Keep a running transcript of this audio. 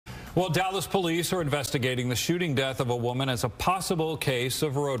Well, Dallas police are investigating the shooting death of a woman as a possible case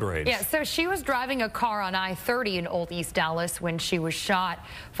of road rage. Yeah, so she was driving a car on I-30 in Old East Dallas when she was shot.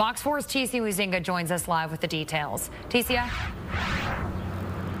 Fox 4's T.C. Muzinga joins us live with the details. T.C.?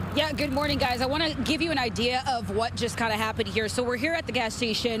 Yeah, good morning, guys. I want to give you an idea of what just kind of happened here. So we're here at the gas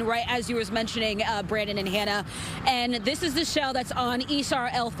station, right, as you was mentioning, Brandon and Hannah. And this is the shell that's on East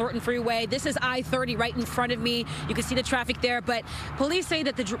R.L. Thornton Freeway. This is I-30 right in front of me. You can see the traffic there. But police say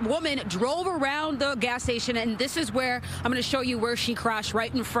that the woman drove around the gas station, and this is where I'm going to show you where she crashed,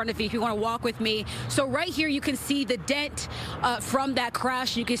 right in front of you if you want to walk with me. So right here, you can see the dent from that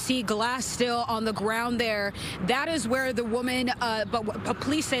crash. You can see glass still on the ground there. That is where the woman, but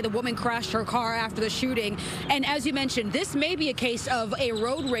police say the woman crashed her car after the shooting. And as you mentioned, this may be a case of a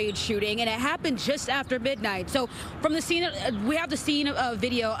road rage shooting, and it happened just after midnight. So from the scene, we have the scene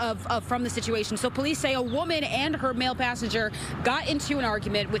video from the situation. So police say a woman and her male passenger got into an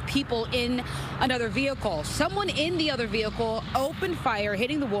argument with people in another vehicle. Someone in the other vehicle opened fire,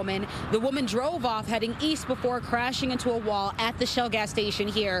 hitting the woman. The woman drove off, heading east before crashing into a wall at the Shell gas station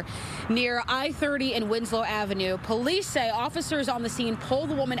here near I-30 and Winslow Avenue. Police say officers on the scene pulled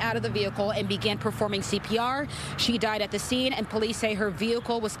the woman out of the vehicle and began performing CPR. She died at the scene, and police say her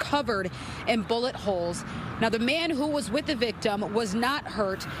vehicle was covered in bullet holes. Now, the man who was with the victim was not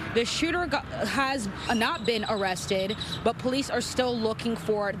hurt. The shooter has not been arrested, but police are still looking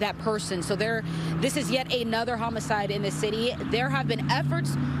for that person. So this is yet another homicide in the city. There have been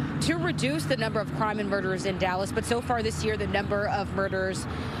efforts to reduce the number of crime and murders in Dallas, but so far this year, the number of murders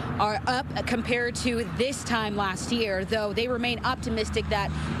are up compared to this time last year, though they remain optimistic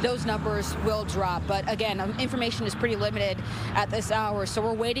that those numbers will drop. But again, information is pretty limited at this hour, so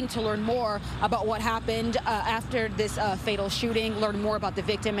we're waiting to learn more about what happened after this fatal shooting, learn more about the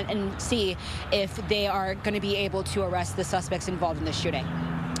victim, and see if they are going to be able to arrest the suspects involved in this shooting.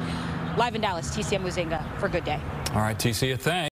 Live in Dallas, TC Muzinga for Good Day. All right, TC, thanks.